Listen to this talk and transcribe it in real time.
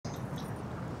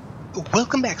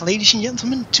Welcome back, ladies and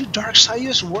gentlemen, to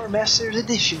Darksiders Warmastered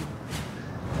edition.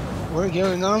 We're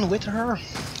going on with our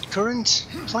current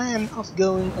plan of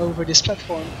going over this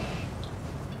platform.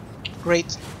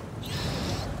 Great.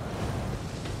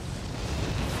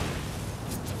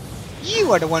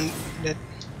 You are the one that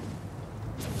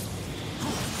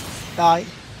died.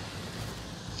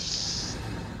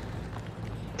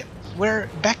 We're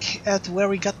back at where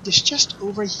we got this chest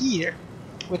over here.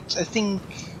 With, I think,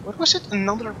 what was it?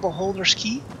 Another beholder's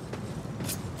key?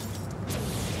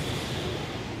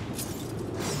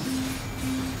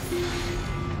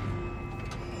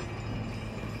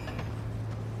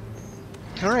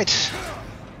 Alright.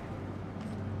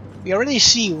 We already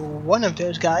see one of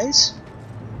those guys.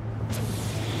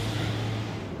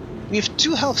 We have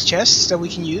 2 health chests that we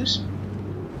can use.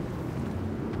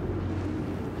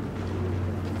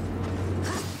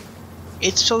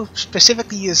 It's so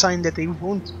specifically designed that they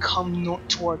won't come not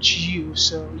towards you,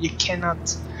 so you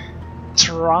cannot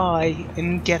try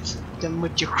and get them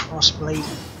with your crossblade.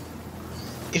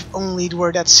 If only it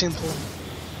were that simple.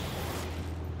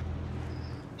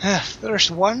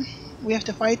 First one we have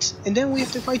to fight, and then we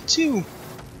have to fight 2.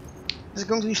 It's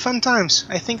going to be fun times.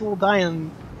 I think we'll die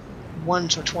on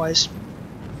once or twice.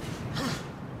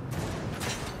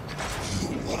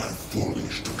 You are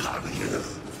foolish to come here.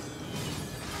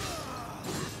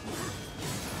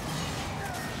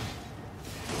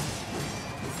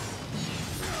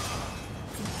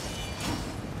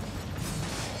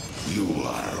 You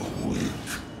are weak.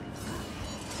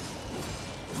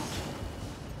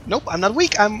 Nope, I'm not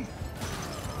weak. I'm...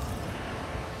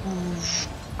 Oof,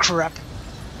 crap.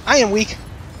 I am weak.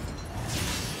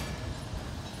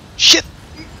 Shit!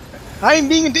 I am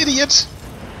being an idiot!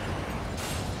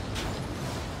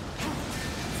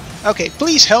 Okay,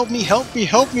 please help me, help me,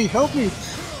 help me, help me!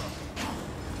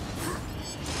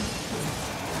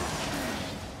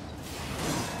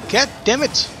 God damn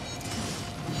it!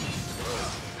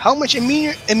 How much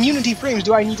immunity frames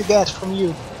do I need to get from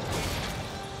you?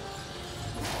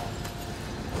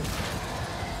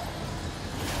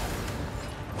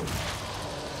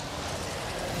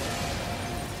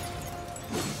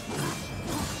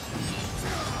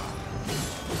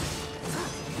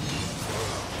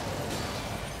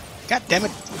 God damn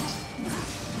it!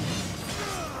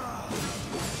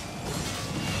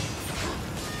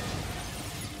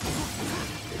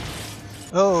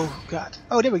 Oh god.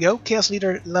 Oh, there we go. Chaos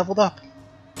Leader leveled up.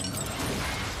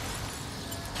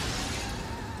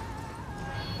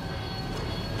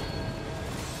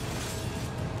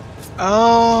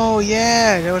 Oh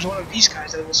yeah, there was one of these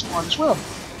guys that was spawned as well.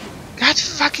 God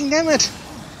fucking damn it!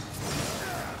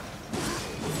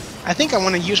 I think I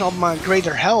want to use all my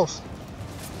greater health.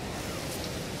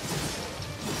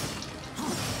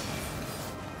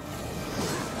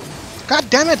 God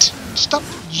damn it! Stop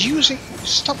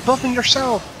buffing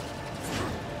yourself!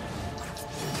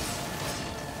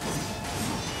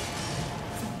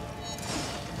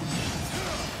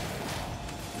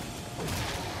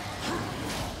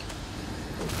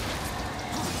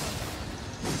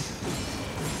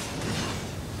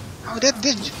 Oh,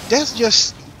 that's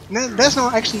just... That's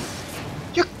not actually...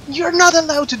 You're not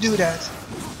allowed to do that!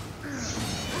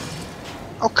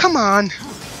 Oh, come on!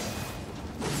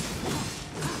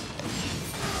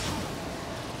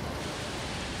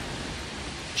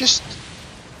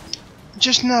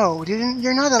 Just no,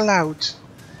 you're not allowed.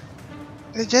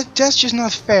 That's just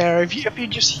not fair. If you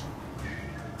just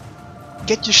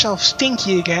get yourself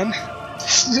stinky again,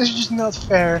 that's just not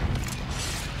fair.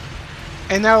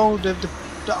 And now the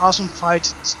awesome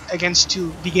fight against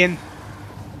 2 begin.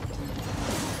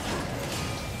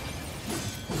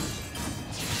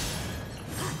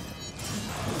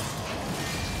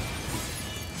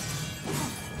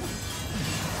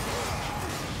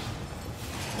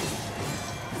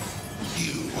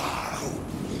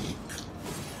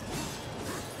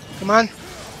 Come on.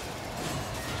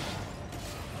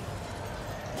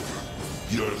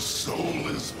 Your soul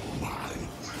is mine.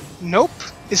 Nope,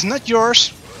 it's not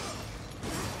yours.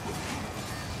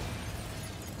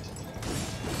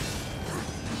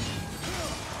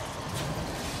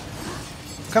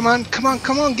 Come on, come on,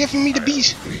 come on, give me the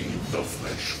beast. The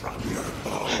flesh from your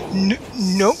bones.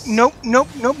 Nope, nope, nope,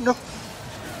 nope, nope.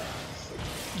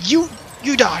 You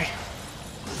die.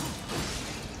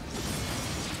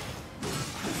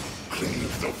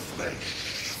 Cleave the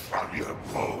flesh from your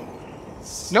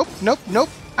bones. Nope, nope, nope.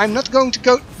 I'm not going to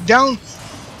go down.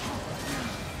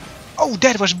 Oh,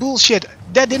 that was bullshit.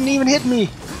 That didn't even hit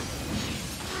me.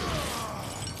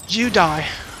 You die.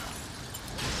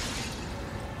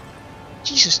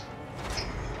 Jesus.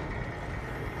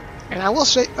 And I will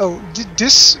say, oh,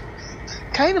 this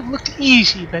kind of looked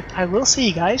easy, but I will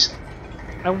say, guys,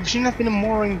 I shouldn't have been a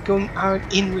moron going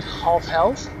out in with half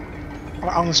health,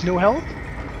 or almost no health.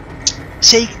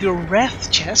 Take the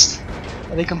Wrath chest,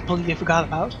 that I completely forgot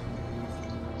about,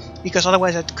 because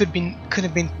otherwise that could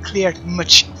have been cleared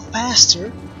much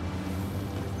faster.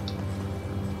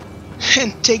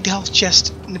 And take the health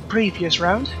chest in the previous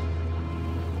round.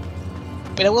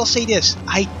 But I will say this,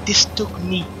 this took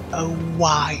me a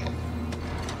while.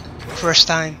 First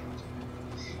time.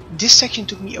 This section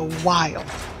took me a while.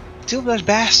 Till those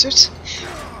bastards,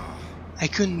 I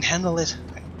couldn't handle it.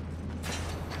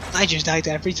 I just died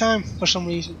every time for some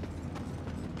reason.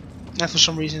 Not for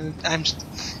some reason, in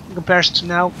comparison to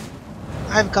now,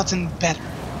 I've gotten better.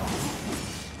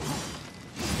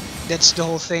 That's the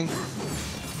whole thing.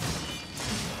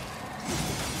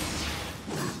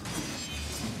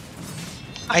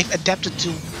 I've adapted to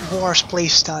War's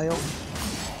playstyle.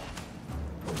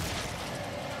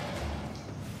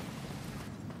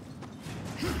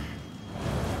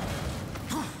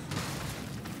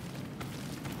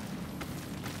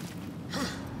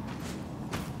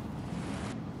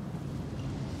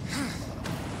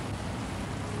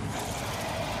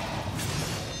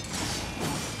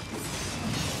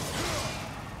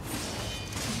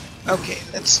 Okay,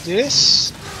 let's do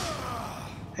this.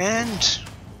 And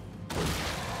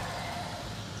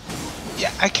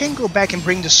yeah, I can go back and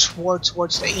bring the sword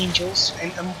towards the angels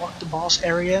and unlock the boss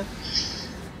area.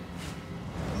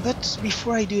 But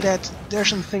before I do that, there are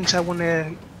some things I want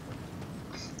to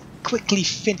quickly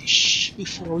finish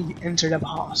before we enter the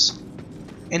boss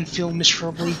and fail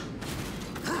miserably.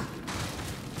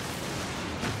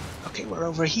 Okay, we're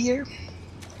over here.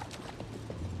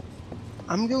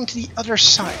 I'm going to the other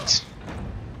side.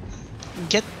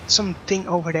 Get something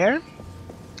over there.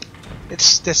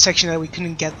 It's the section that we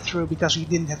couldn't get through because we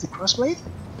didn't have the crossblade.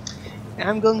 And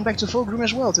I'm going back to Fulgrim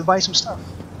as well to buy some stuff,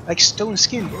 like stone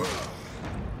skin.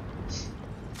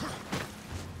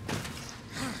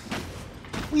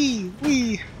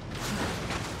 Wee!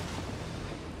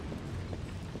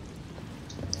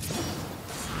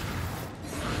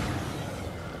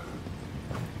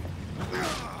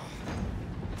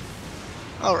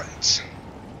 Alright.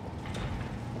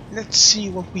 Let's see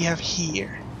what we have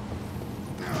here.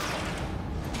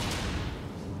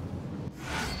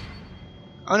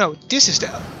 Oh no, this is the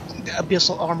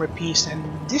Abyssal Armor piece,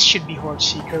 and this should be Horde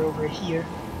Seeker over here.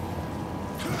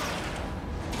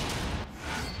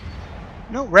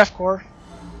 No, Revcore.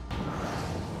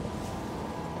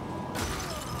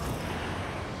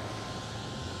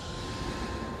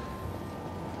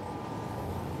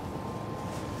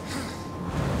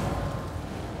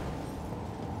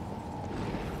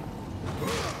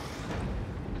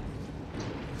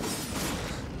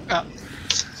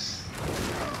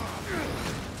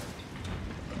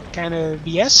 Kinda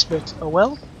BS, but oh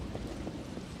well.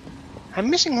 I'm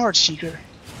missing Horde Seeker.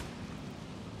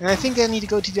 And I think I need to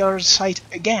go to the other side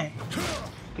again.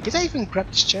 Did I even grab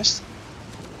this chest?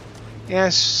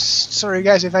 Yes, sorry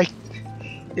guys if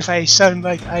I sound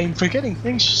like I'm forgetting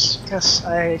things, because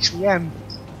I actually am.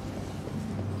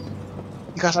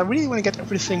 Because I really want to get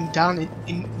everything done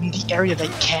in the area that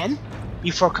I can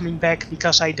before coming back,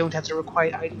 because I don't have the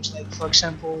required items, like for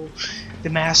example the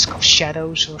Mask of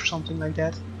Shadows or something like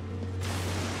that.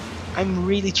 I'm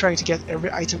really trying to get every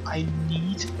item I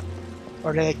need,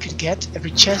 or that I could get,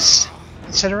 every chest,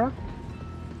 etc.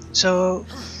 So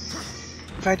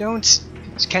if I don't,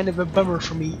 it's kind of a bummer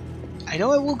for me. I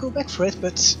know I will go back for it,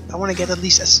 but I want to get at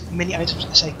least as many items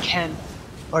as I can,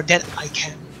 or that I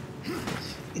can,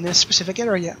 in a specific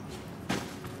area.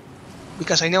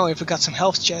 Because I know I've got some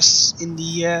health chests in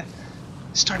the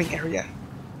starting area,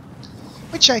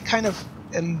 which I kind of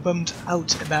am bummed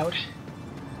out about.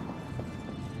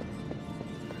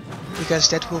 Because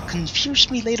that will confuse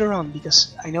me later on,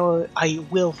 because I know I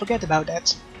will forget about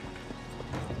that.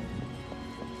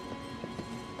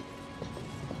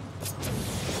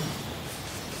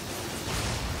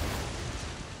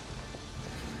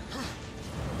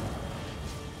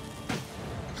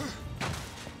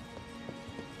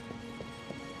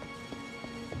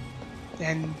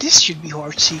 And this should be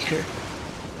Horde Seeker.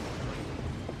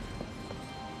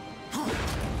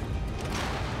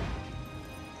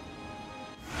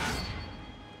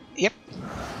 Yep.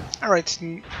 Alright,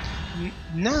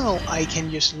 now I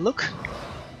can just look.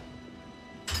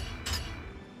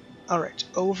 Alright,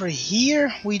 over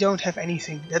here we don't have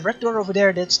anything. That red door over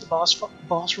there, that's the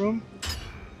boss room.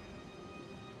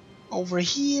 Over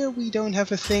here we don't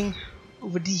have a thing.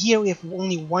 Over here we have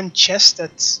only one chest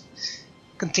that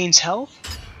contains health.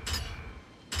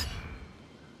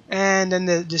 And then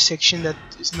the section that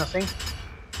is nothing.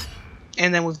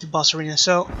 And then with the boss arena.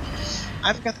 So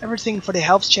I've got everything for the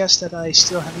health chest that I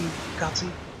still haven't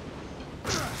gotten,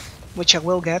 which I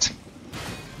will get.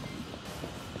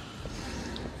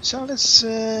 So let's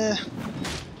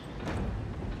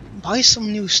buy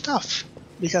some new stuff,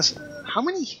 because how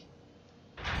many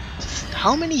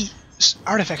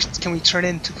artifacts can we turn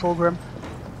into Fulgrim?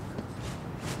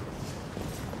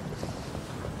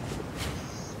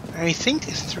 I think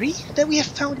 3 that we have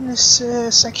found in this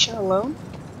section alone.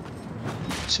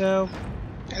 So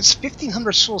that's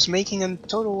 1500 souls, making a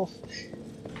total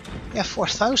of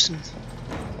 4000.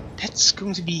 That's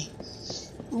going to be...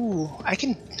 Ooh, I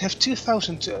can have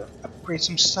 2000 to upgrade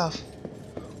some stuff.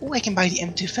 Oh, I can buy the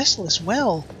empty vessel as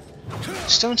well.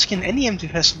 Stone skin and the empty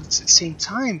vessel at the same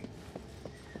time.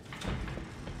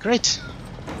 Great.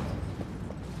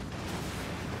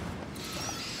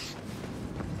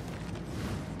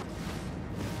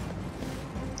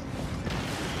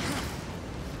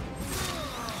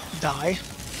 Die.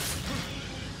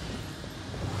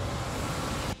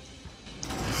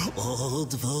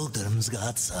 Old Fulgrim's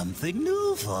got something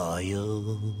new for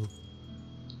you.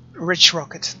 Rich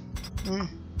rocket.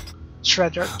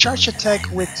 Shredder. Charge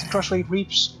attack with crossblade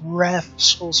reaps wrath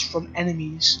souls from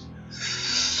enemies.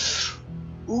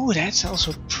 Ooh, that's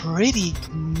also pretty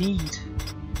neat.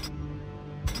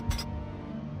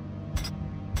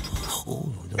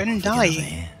 Oh,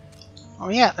 Undying. Oh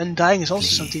yeah, Undying is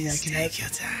also something I can have. Take your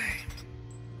time.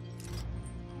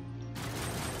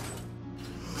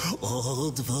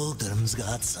 Old Fulgrim's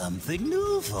got something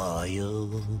new for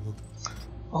you.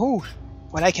 Oh,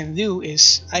 what I can do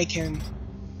is I can...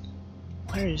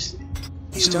 Where is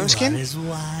it? Stone skin? You are as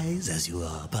wise as you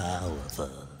are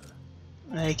powerful.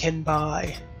 I can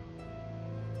buy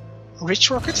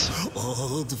Rich rocket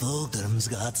Old Fulgrim's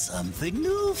got something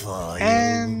new for you.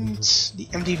 and the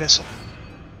empty vessel.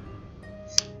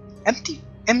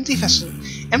 Empty vessel.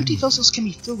 Empty vessels can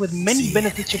be filled with many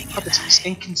beneficial properties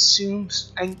and consumed.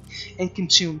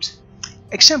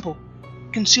 Example: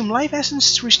 consume life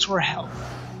essence to restore health.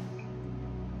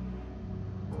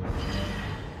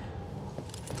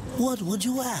 What would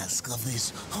you ask of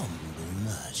this humble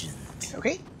merchant?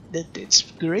 Okay, that's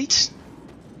great.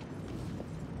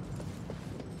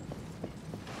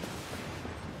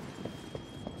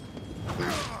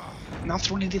 Now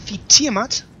after we defeat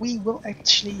Tiamat, we will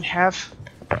actually have...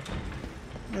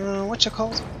 what's it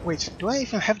called? Wait, do I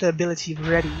even have the ability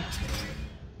ready?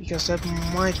 Because that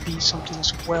might be something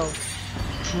as well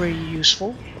pretty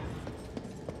useful.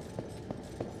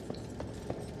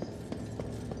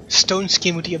 Stone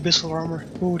skin with the abyssal armor.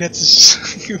 Ooh, that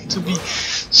is going to be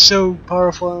so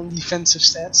powerful on defensive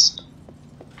stats.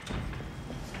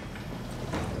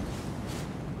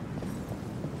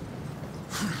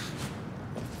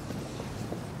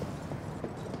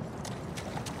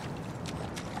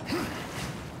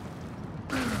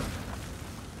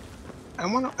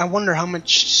 I wonder how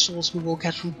much souls we will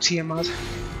get from Tiamat.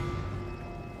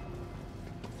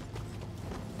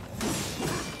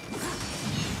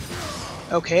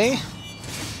 Okay.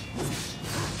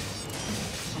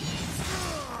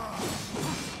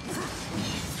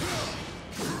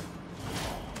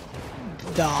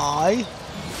 Die.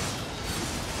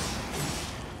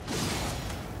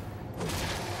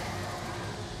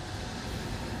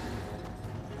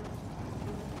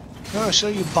 Oh, so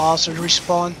you bastard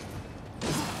respawn.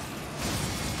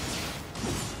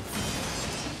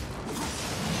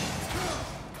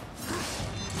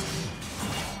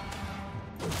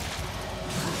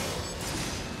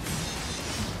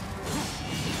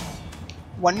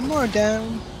 One more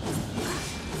down.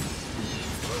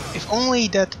 If only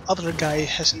that other guy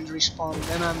hasn't respawned,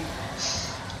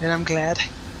 then I'm glad.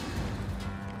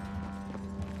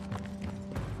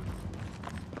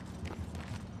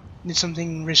 Did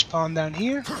something respawn down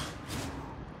here?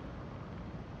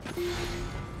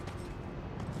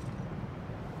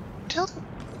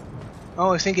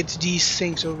 Oh, I think it's these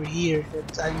things over here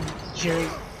that I'm hearing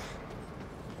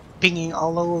pinging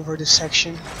all over this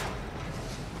section.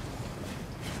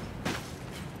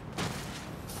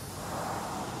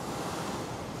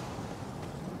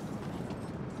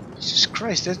 Jesus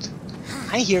Christ,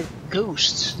 I hear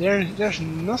ghosts. There's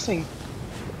nothing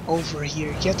over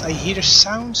here, yet I hear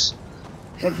sounds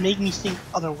that make me think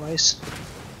otherwise.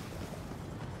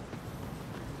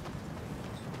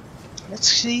 Let's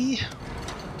see.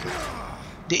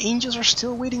 The angels are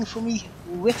still waiting for me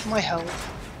with my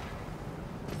health.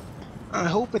 I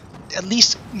hope it at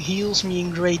least heals me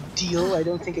in great deal. I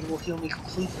don't think it will heal me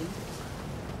completely.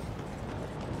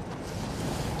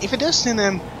 If it does, then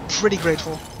I'm pretty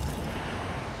grateful.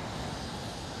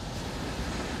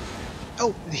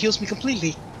 Oh, it heals me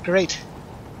completely. Great.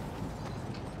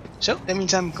 So that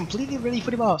means I'm completely ready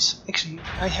for the boss. Actually,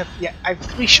 I have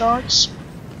 3 shards,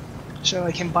 so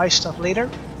I can buy stuff later.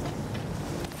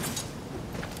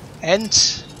 And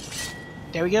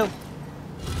there we go.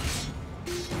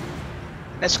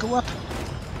 Let's go up.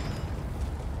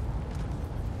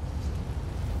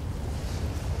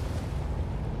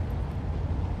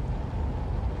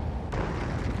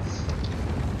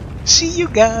 See you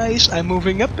guys, I'm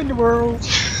moving up in the world.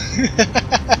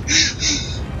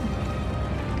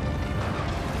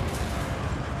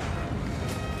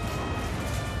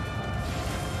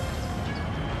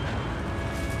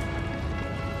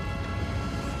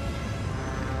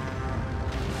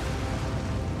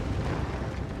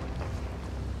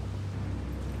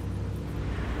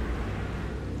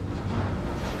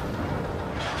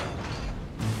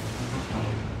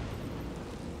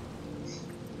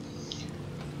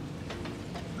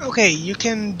 Okay, you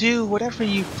can do whatever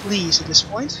you please at this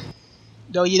point,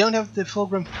 though you don't have the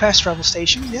Fulgrim fast travel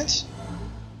station yet.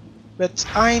 But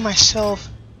I myself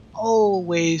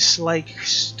always like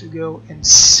to go and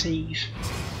save,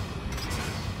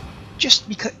 just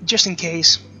in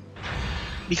case,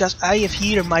 because I have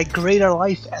here my greater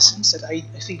life essence that I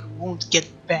think won't get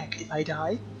back if I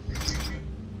die.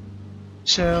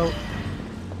 So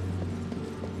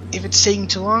if it's taking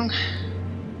too long,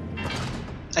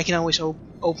 I can always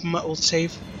open my old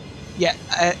save. Yeah,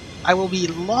 I will be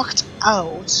locked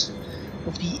out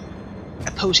of the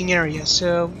opposing area,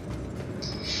 so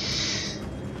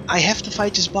I have to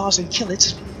fight this boss and kill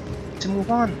it to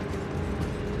move on.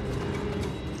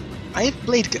 I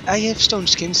have stone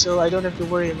skin, so I don't have to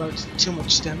worry about too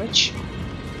much damage.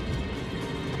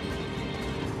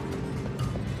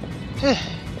 The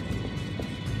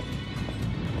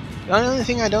only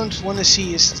thing I don't want to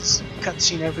see is this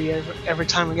cutscene every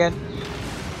time again.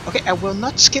 Okay, I will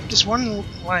not skip this one,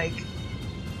 like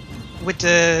with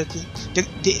the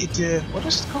what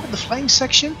is it called? The flying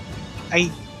section.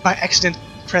 I by accident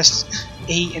pressed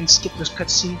A and skipped this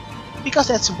cutscene because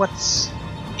that's what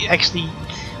actually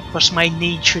was my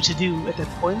nature to do at that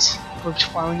point for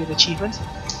following the achievement.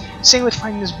 Same with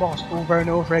finding this boss over and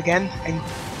over again, and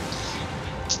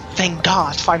thank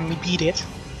God finally beat it.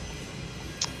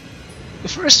 The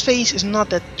first phase is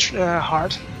not that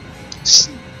hard,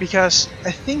 because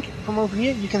I think from over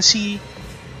here you can see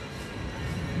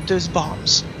those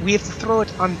bombs. We have to throw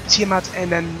it on Tiamat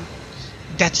and then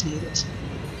detonate it.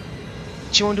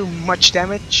 She won't do much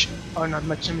damage, or not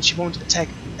much damage, she won't attack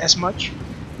as much.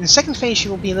 In the second phase she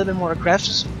will be a little bit more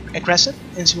aggressive,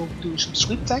 and she will do some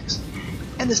sweep attacks.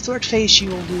 And the third phase she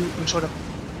will do some sort of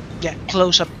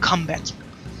close-up combat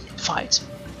fight,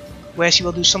 where she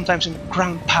will do sometimes a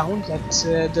ground pound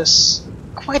that does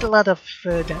quite a lot of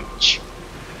damage.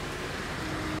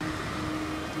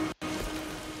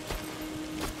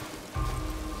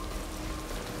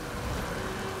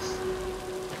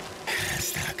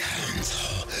 Has the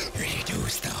council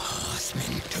reduced the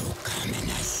horsemen to common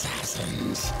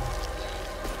assassins?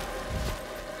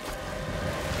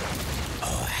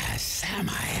 Or has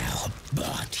Samael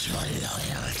bought your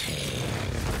loyalty?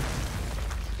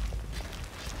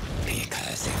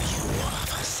 Because if you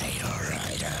offer Satyr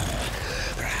Rider,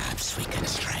 perhaps we can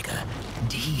strike a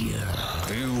deal.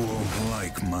 You won't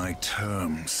like my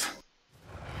terms.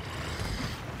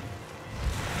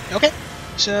 Okay,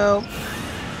 so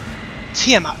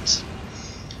Tiamat.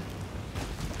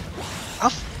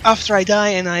 After I die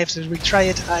and I have to retry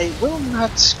it, I will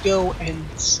not go and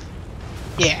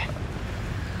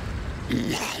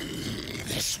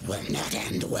This will not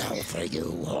end well for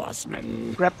you,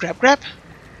 horseman. grab, grab, grab.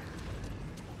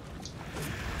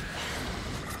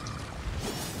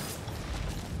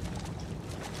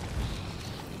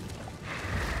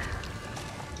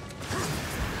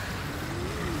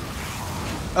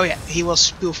 Oh yeah, he will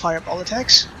spew fireball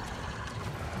attacks.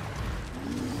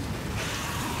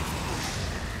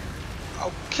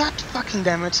 Oh god fucking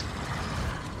damn it.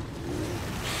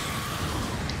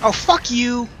 Oh fuck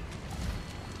you!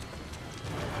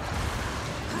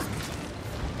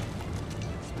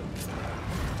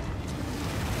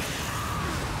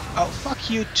 Oh fuck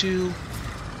you too.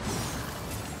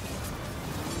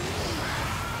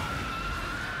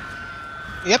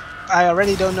 Yep, I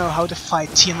already don't know how to fight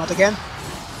Tiamat again.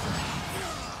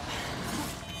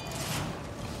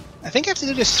 I think I have to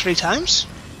do this 3 times.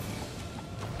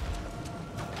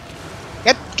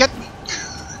 Get me.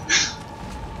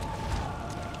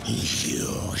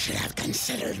 You should have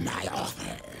considered my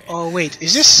offer. Oh wait,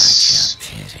 is this?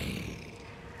 Pity.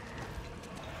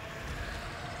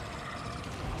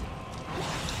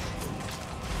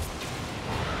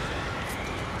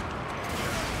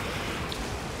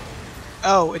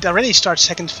 Oh, it already starts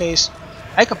second phase.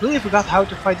 I completely forgot how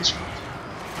to fight this one.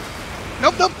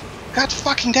 Nope, nope! God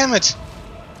fucking damn it!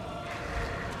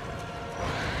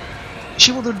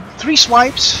 She will do 3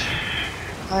 swipes,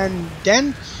 and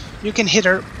then you can hit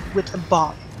her with a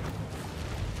bomb.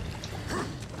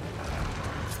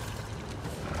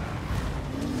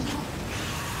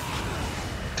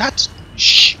 That's...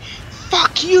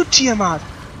 Fuck you, Tiamat!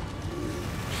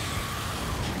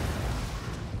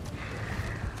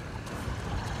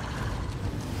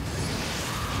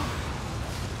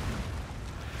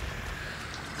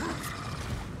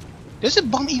 Does the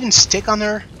bomb even stick on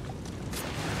her?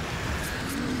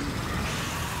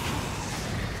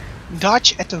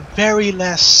 Dodge at the very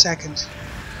last second.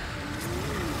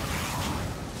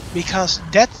 Because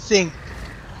that thing...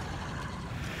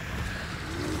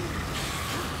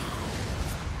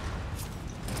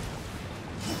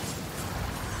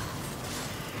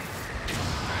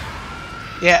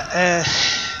 Yeah,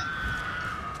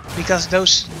 because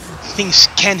those things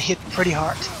can hit pretty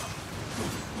hard.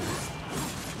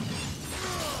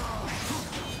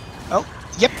 Oh,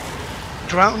 yep.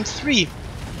 Round 3.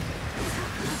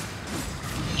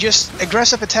 Just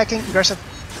aggressive attacking, aggressive,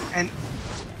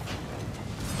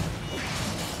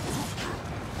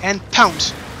 and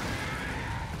pounce.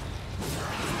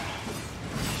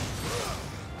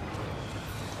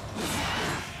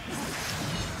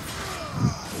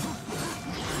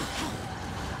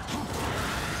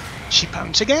 She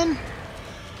pounds again.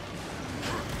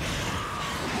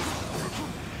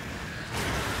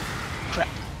 Crap.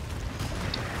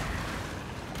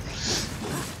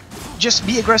 Just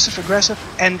be aggressive,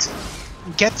 and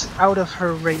get out of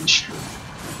her range.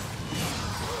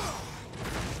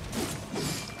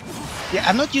 Yeah,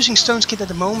 I'm not using Stone's Kit at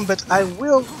the moment, but I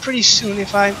will pretty soon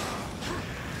if I...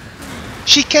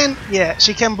 She can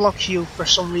block you for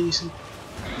some reason.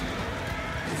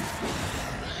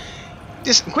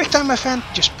 This quick time event,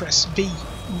 just press B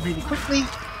really quickly.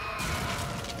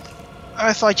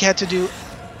 I thought you had to do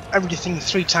everything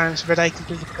 3 times, but I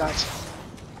completely forgot.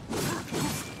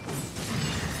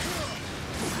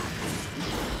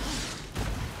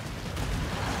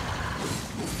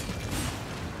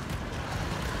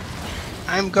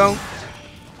 I'm going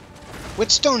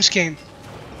with Stone's Cane.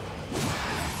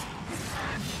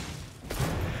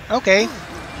 Okay.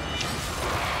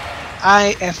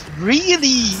 I have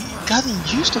really gotten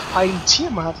used to fighting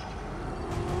Tiamat.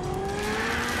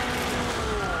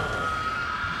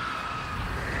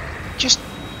 Just...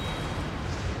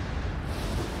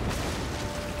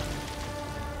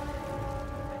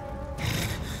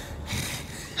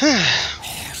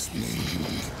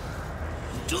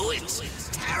 Do it!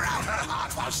 Tear out her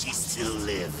heart while she still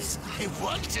lives. I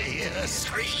want to hear her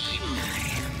scream.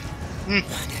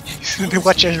 The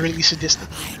watcher is really sadistic.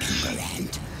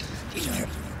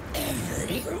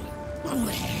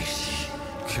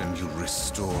 Can you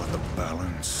restore the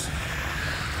balance?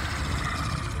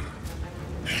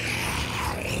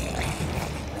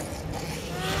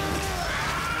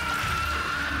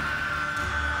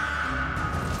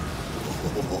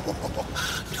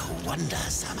 No wonder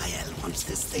Samael wants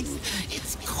this thing.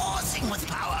 It's coursing with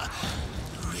power.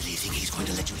 Really think he's going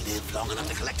to let you live long enough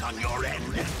to collect on your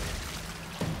end?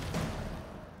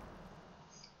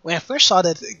 When I first saw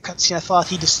that cutscene, I thought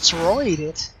he destroyed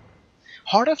it.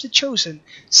 Heart of the Chosen.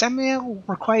 Samael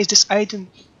requires this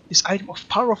item of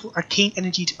powerful arcane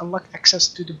energy to unlock access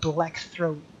to the Black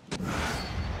Throne.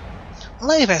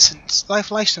 Life Essence,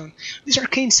 Life Stone. This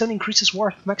arcane stone increases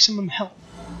War's maximum health.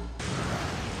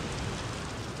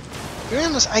 To be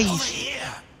honest,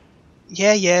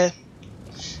 yeah.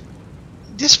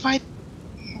 This fight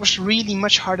was really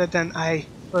much harder than I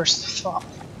first thought.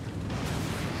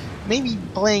 Maybe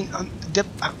playing on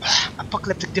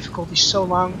apocalyptic difficulty so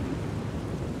long,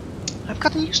 I've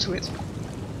gotten used to it.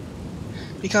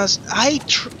 Because I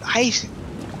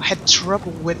had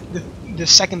trouble with the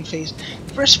second phase.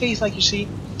 The first phase, like you see,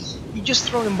 you just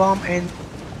throw in bomb and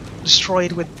destroy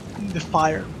it with the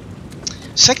fire.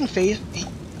 Second phase,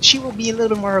 she will be a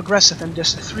little more aggressive and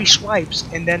just 3 swipes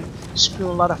and then spew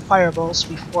a lot of fireballs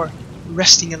before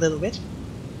resting a little bit.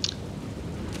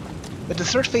 But the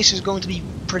third phase is going to be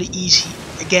pretty easy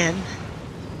again,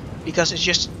 because it's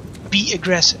just be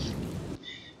aggressive.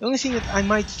 The only thing that I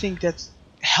might think that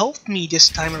helped me this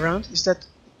time around is that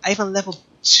I have a level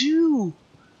 2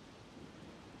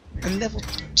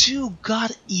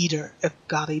 God Eater,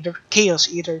 Chaos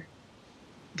Eater.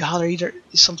 God Eater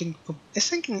is something from, I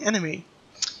think, an enemy.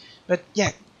 But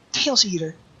yeah, Chaos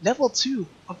Eater, level 2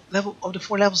 of the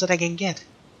 4 levels that I can get.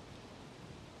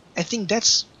 I think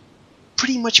that's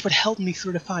pretty much what helped me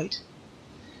through the fight.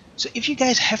 So if you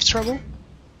guys have trouble,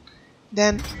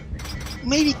 then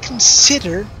maybe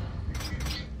consider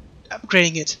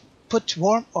upgrading it. Put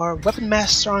Warm or Weapon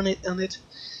Master on it, and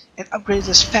upgrade it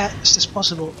as fast as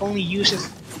possible. Only use it.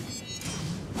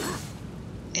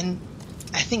 And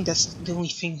I think that's the only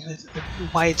thing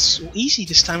why it's so easy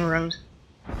this time around.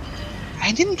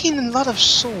 I didn't gain a lot of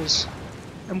souls.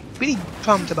 I'm pretty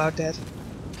pumped about that.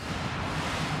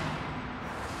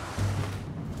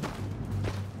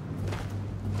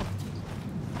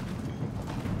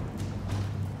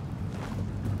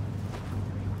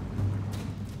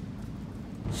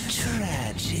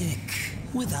 Tragic.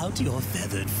 Without your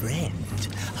feathered friend,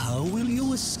 how will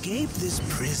you escape this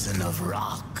prison of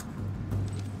rock?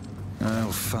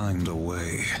 I'll find a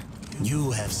way.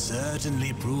 You have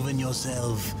certainly proven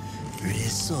yourself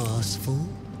resourceful.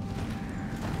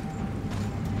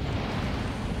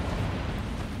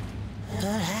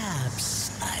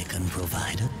 Perhaps I can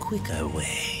provide a quicker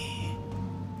way.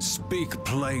 Speak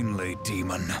plainly,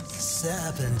 demon.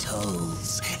 Serpent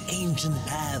holes, ancient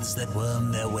paths that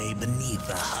worm their way beneath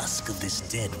the husk of this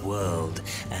dead world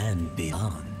and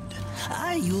beyond.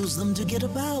 I use them to get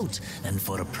about, and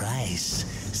for a price,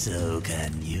 so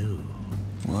can you.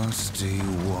 What do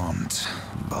you want,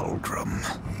 Bulgrim?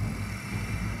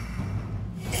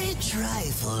 A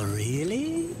trifle,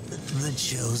 really? The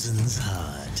Chosen's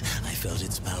heart. I felt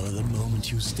its power the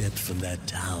moment you stepped from that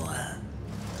tower.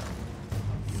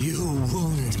 You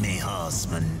wound me,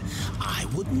 horseman. I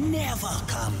would never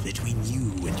come between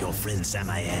you and your friend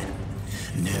Samael.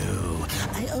 No,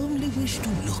 I only wish to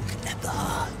look at the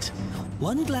heart.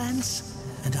 One glance,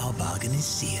 and our bargain is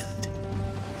sealed.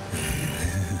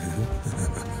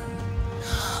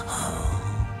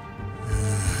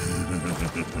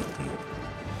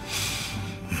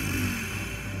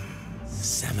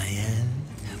 Samael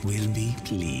will be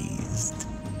pleased.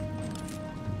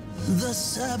 The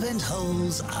serpent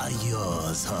holes are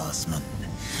yours, horseman.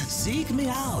 Seek me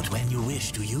out when you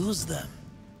wish to use them.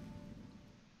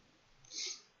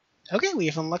 Okay, we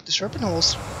have unlocked the serpent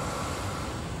holes.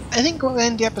 I think we'll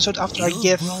end the episode after I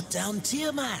give... You brought down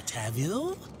Tiamat, have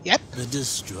you? Yep. The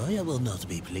destroyer will not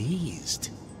be pleased.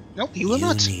 Nope, he will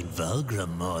not. You need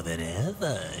Vulgrim more than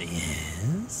ever,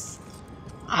 yes?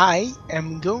 I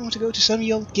am going to go to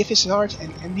Samuel, give his heart,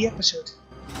 and end the episode.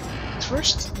 But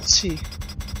first, let's see.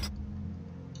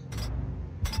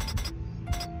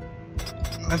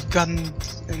 I've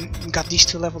got these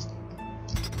to level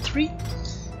 3.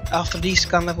 After these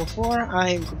gone level 4, I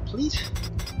am complete.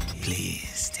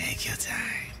 Please take your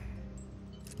time.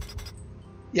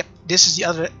 Yep, this is the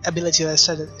other ability that I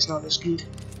said that is not as good.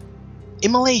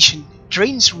 Immolation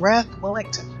drains wrath while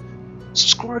active.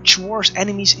 Scorch wars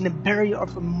enemies in a barrier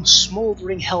of a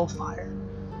smoldering hellfire.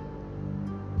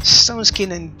 Stone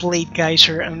Skin and Blade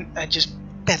Geyser are just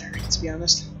better, to be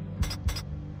honest.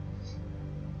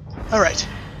 Alright.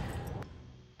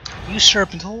 Use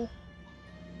Serpent Hole.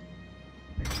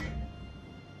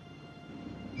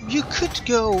 You could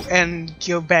go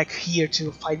back here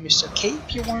to fight Mr. K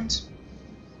if you want.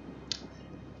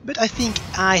 But I think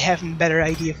I have a better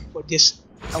idea for this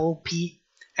LP,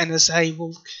 and I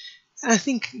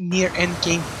think near end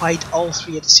game fight all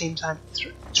 3 at the same time.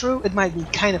 True, it might be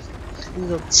kind of a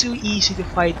little too easy to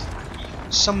fight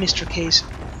some Mr. K's,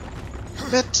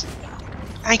 but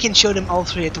I can show them all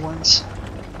 3 at once.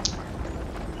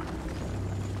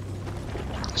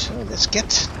 So let's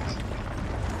get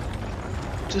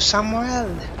to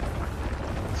Samuel.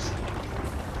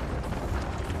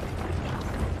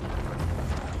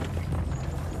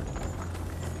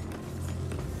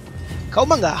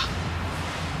 Kaumanga.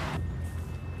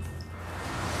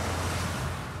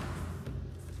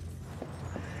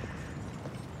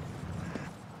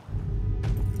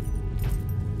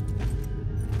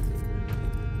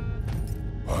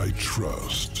 I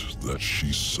trust that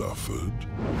she suffered.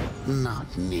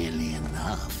 Not nearly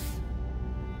enough.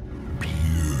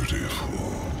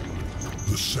 Beautiful.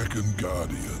 The second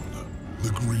guardian, the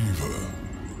Griever,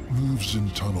 moves in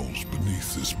tunnels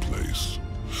beneath this place.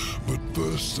 But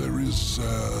first there is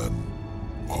an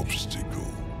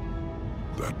obstacle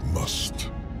that must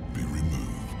be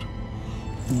removed.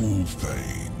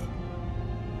 Ulthane,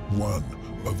 one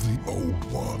of the old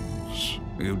ones.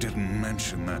 You didn't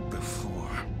mention that before.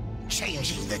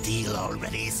 Changing the deal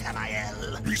already,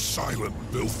 Samael. Be silent,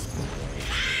 filth.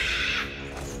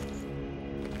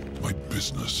 My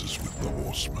business is with the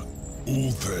horseman.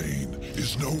 Ulthane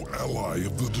is no ally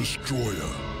of the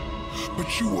destroyer.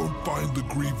 But you won't find the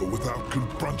Griever without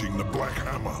confronting the Black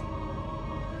Hammer.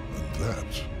 And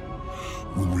that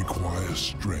will require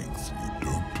strength you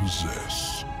don't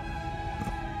possess.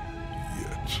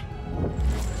 Yet.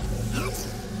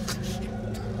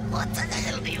 What the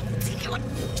hell do you think you're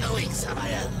doing,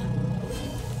 Samael?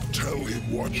 Tell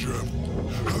him, Watcher,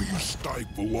 how you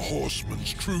stifle the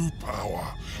Horseman's true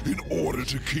power in order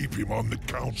to keep him on the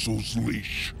Council's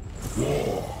leash.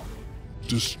 War.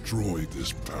 Destroy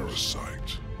this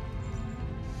parasite.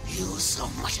 You so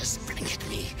much as blink at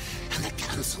me, and the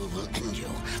Council will end you,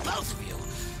 both of you.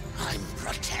 I'm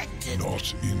protected.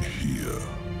 Not in here.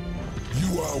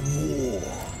 You are War,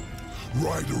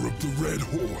 rider of the Red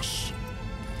Horse.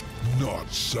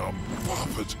 Not some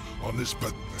puppet on this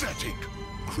pathetic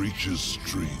creature's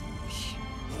strings.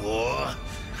 War,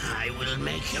 I will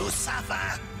make you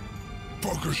suffer.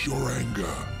 Focus your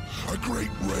anger. A great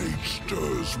rage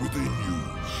stirs within you,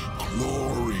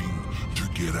 clawing to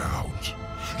get out.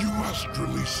 You must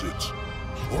release it,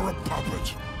 or a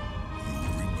puppet you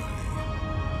remain.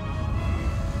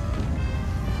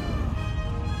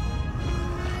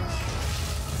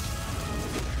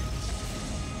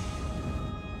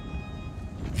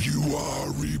 You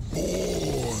are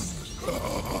reborn.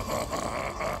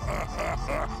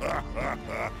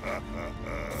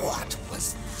 What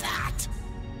was that?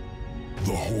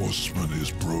 The Horseman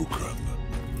is broken,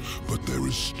 but there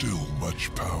is still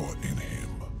much power in him.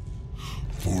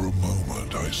 For a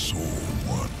moment I saw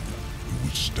one who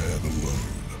would stand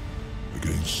alone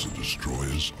against the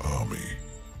Destroyer's army.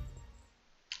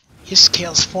 His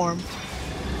Chaos form.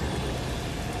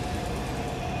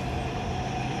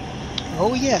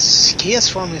 Oh yes, Chaos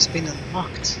form has been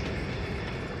unlocked.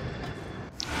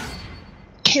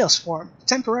 Chaos form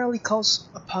temporarily calls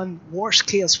upon War's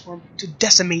Chaos form to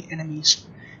decimate enemies.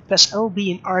 Press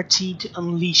LB and RT to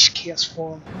unleash Chaos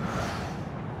form.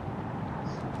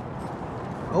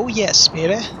 Oh yes,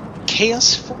 baby,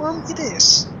 Chaos form it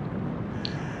is.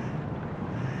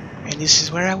 And this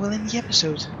is where I will end the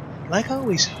episode. Like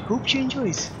always, hope you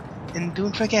enjoyed, and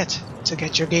don't forget to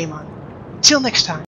get your game on. Till next time.